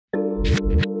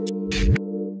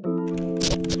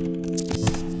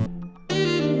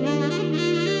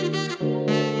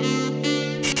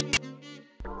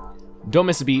Don't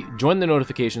miss a beat, join the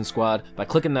notification squad by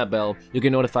clicking that bell. You'll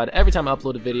get notified every time I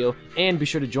upload a video, and be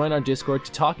sure to join our Discord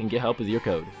to talk and get help with your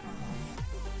code.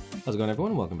 How's it going,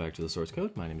 everyone? Welcome back to the source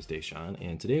code. My name is Deshawn,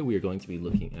 and today we are going to be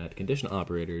looking at conditional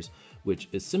operators, which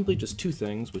is simply just two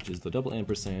things, which is the double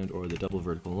ampersand or the double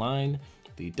vertical line.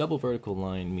 The double vertical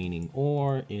line meaning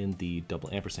or, and the double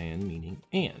ampersand meaning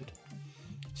and.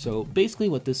 So basically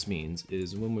what this means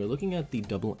is when we're looking at the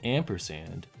double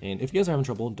ampersand, and if you guys are having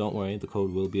trouble, don't worry, the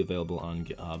code will be available on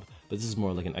GitHub, but this is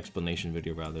more like an explanation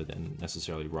video rather than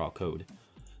necessarily raw code.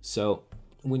 So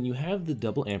when you have the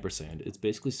double ampersand, it's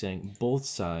basically saying both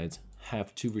sides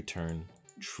have to return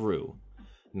true.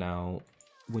 Now,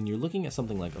 when you're looking at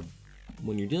something like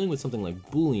when you're dealing with something like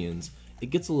booleans, it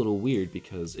gets a little weird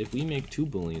because if we make two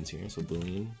booleans here, so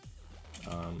boolean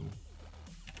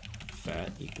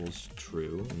fat equals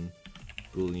true and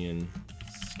boolean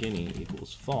skinny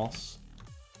equals false,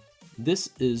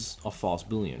 this is a false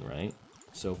boolean, right?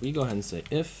 So if we go ahead and say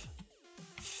if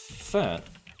fat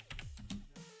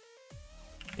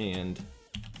and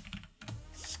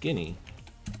skinny,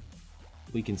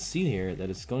 we can see here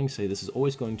that it's going to say this is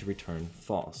always going to return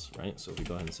false, right? So if we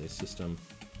go ahead and say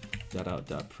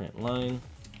system.out.println,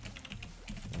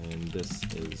 and this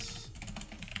is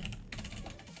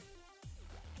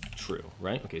true,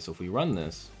 right? Okay, so if we run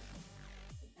this,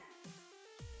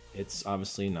 it's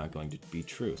obviously not going to be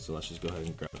true. So let's just go ahead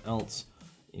and grab an else,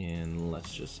 and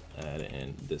let's just add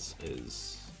in this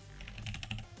is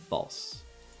false.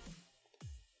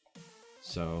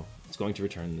 So it's going to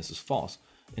return this is false.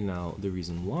 And now the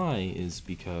reason why is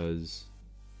because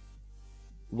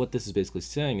what this is basically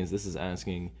saying is this is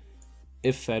asking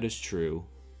if fat is true,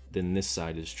 then this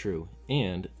side is true.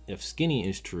 And if skinny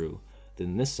is true,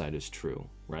 then this side is true,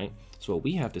 right? So what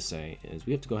we have to say is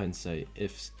we have to go ahead and say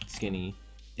if skinny,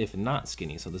 if not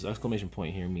skinny. So this exclamation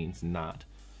point here means not.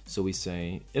 So we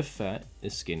say if fat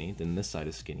is skinny, then this side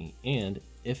is skinny. And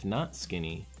if not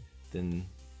skinny, then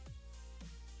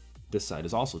this side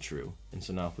is also true. And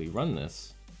so now if we run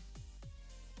this,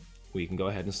 we can go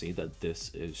ahead and see that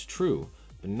this is true.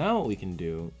 But now what we can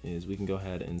do is we can go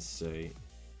ahead and say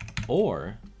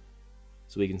or,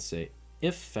 so we can say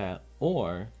if fat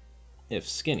or if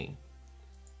skinny.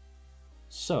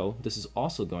 So this is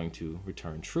also going to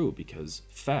return true because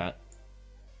fat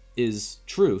is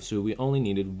true, so we only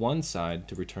needed one side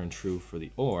to return true for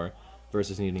the or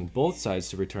versus needing both sides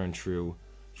to return true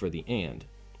for the and.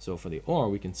 So for the or,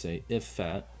 we can say if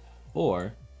fat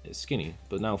or is skinny.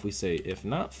 But now if we say if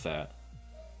not fat,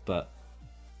 but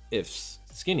if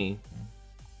skinny,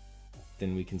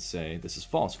 then we can say this is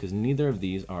false because neither of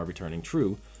these are returning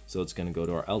true. So it's going to go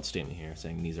to our else statement here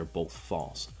saying these are both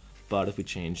false. But if we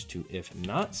change to if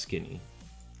not skinny,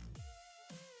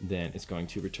 then it's going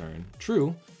to return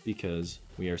true because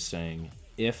we are saying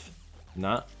if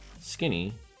not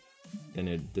skinny,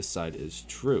 then this side is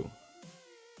true.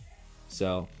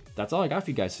 So that's all I got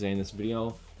for you guys today in this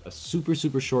video. A super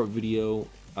short video.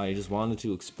 I just wanted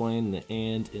to explain the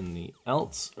and in the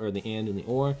else, or the and in the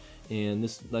or, and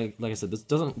this, like I said,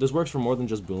 this works for more than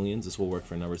just booleans. This will work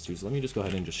for numbers too. So let me just go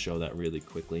ahead and just show that really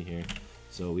quickly here.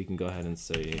 So we can go ahead and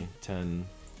say 10,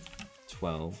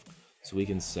 12. So we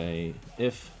can say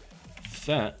if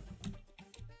fat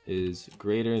is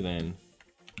greater than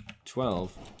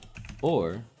 12,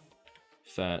 or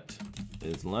fat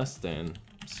is less than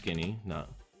skinny, not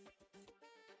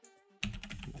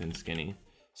than skinny.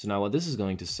 So now what this is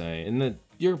going to say, and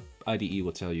your IDE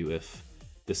will tell you if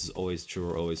this is always true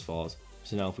or always false.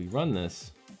 So now if we run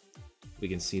this, we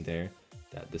can see there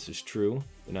that this is true.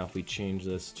 But now if we change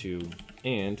this to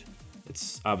and,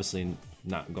 it's obviously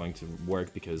not going to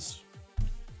work because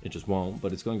it just won't,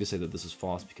 but it's going to say that this is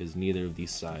false because neither of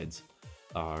these sides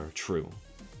are true.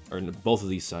 Or both of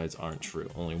these sides aren't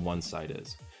true, only one side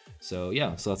is. So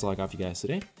yeah, so that's all I got for you guys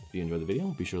today. If you enjoyed the video,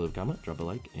 be sure to leave a comment, drop a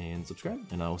like, and subscribe,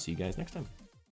 and I will see you guys next time.